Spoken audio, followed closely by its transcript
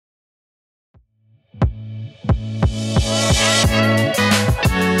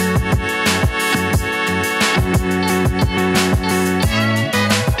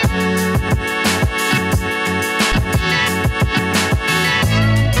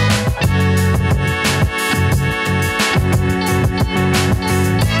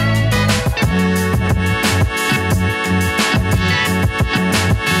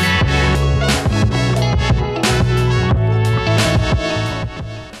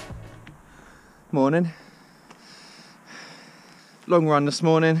Morning. Long run this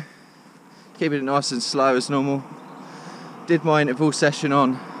morning, keeping it nice and slow as normal. Did my interval session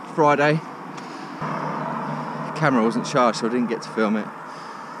on Friday. The camera wasn't charged, so I didn't get to film it.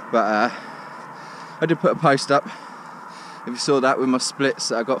 But I did put a post up, if you saw that, with my splits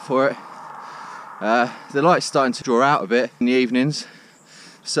that I got for it. The light's starting to draw out a bit in the evenings,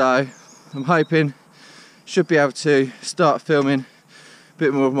 so I'm hoping should be able to start filming a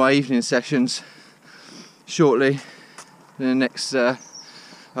bit more of my evening sessions shortly in the next I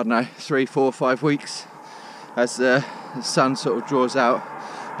don't know, 3, 4, 5 weeks, as the sun sort of draws out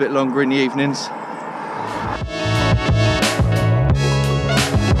a bit longer in the evenings.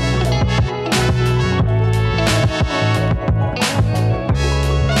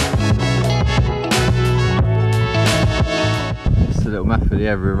 Just a little map of the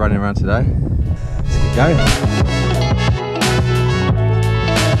area we're running around today. Let's get going.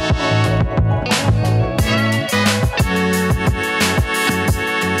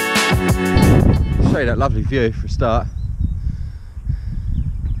 Show you that lovely view for a start.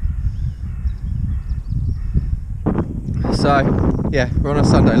 So yeah, we're on a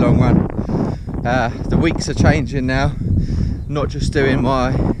Sunday long run. The weeks are changing now, not just doing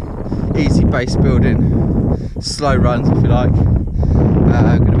my easy base building slow runs, if you like.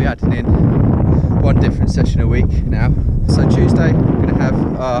 I'm going to be adding in one different session a week now. So Tuesday we're going to have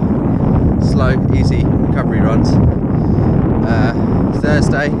our slow easy recovery runs.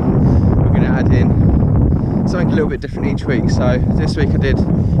 Thursday we're going to add in something a little bit different each week. So this week I did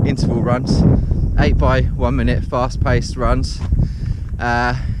interval runs, 8 by 1 minute fast paced runs.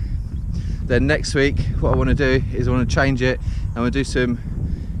 Then next week what I want to do is I want to change it. I want to do some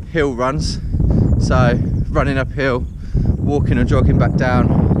hill runs, so running uphill, walking or jogging back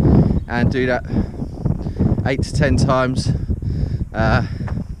down, and do that 8 to 10 times. I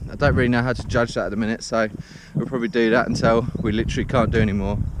don't really know how to judge that at the minute, so we'll probably do that until we literally can't do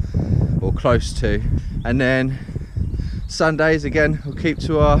anymore, or close to. And then Sundays again, we'll keep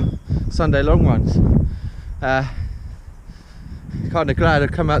to our Sunday long runs. Kind of glad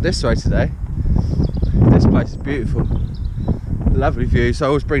I've come out this way today. This place is beautiful, lovely view. So I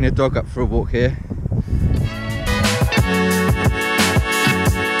always bring the dog up for a walk here.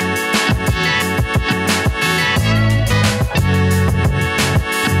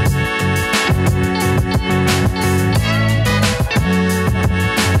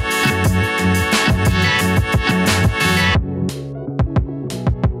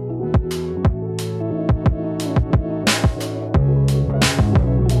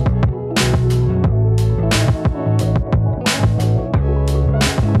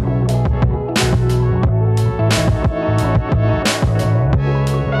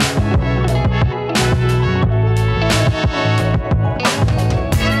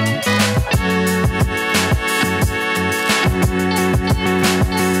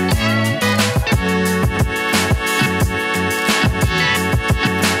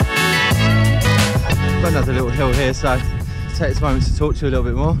 Another little hill here, so I'll take this moment to talk to you a little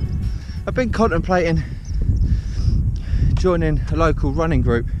bit more. I've been contemplating joining a local running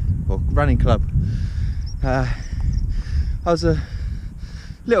group or running club. I was a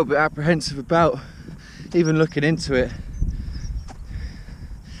little bit apprehensive about even looking into it,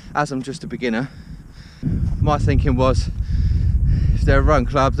 as I'm just a beginner. My thinking was, if they're a run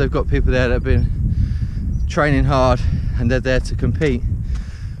club, they've got people there that have been training hard and they're there to compete.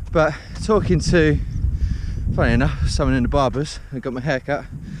 But talking to, funny enough, someone in the barbers, I got my hair cut,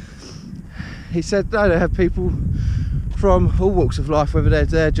 he said no, they have people from all walks of life, whether they're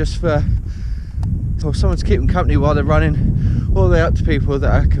there just for, or someone to keep them company while they're running, all the way up to people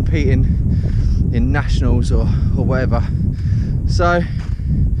that are competing in nationals or whatever. So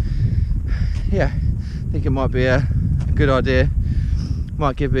yeah, I think it might be a good idea.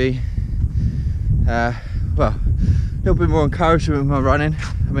 Might give me well, a little bit more encouragement with my running.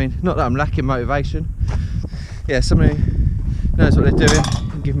 I mean, not that I'm lacking motivation. Yeah, somebody who knows what they're doing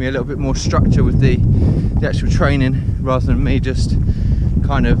can give me a little bit more structure with the actual training, rather than me just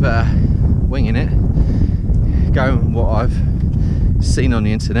kind of winging it, going with what I've seen on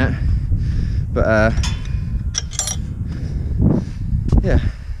the internet. But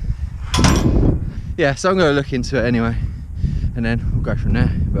yeah, so I'm going to look into it anyway, and then we'll go from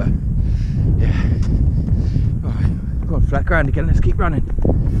there. But yeah, alright, go on, flat ground again, let's keep running.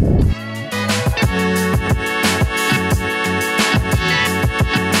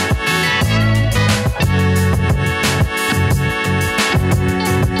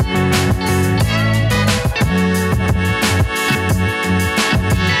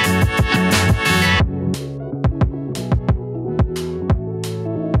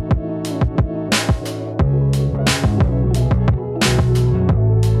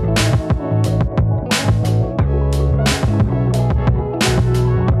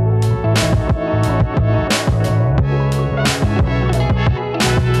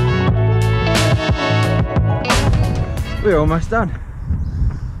 We're almost done.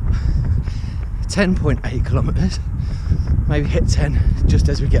 10.8 kilometres. Maybe hit 10 just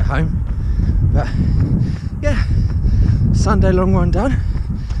as we get home. But yeah, Sunday long run done.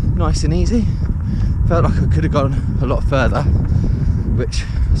 Nice and easy. Felt like I could have gone a lot further, which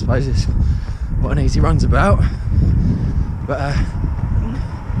I suppose is what an easy run's about. But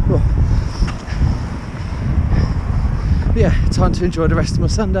yeah, time to enjoy the rest of my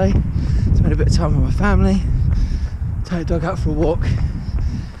Sunday. Spend a bit of time with my family. Take the dog out for a walk.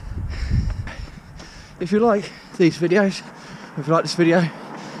 If you like these videos, if you like this video,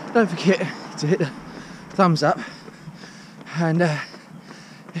 don't forget to hit the thumbs up. And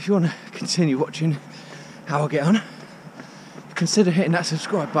if you want to continue watching how I get on, consider hitting that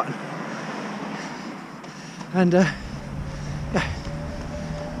subscribe button. And yeah,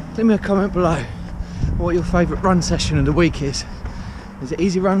 leave me a comment below what your favourite run session of the week is. Is it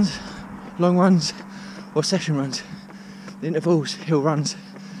easy runs, long runs, or session runs? The intervals, hill runs?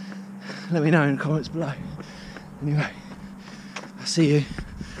 Let me know in the comments below. Anyway, I'll see you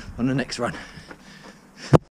on the next run.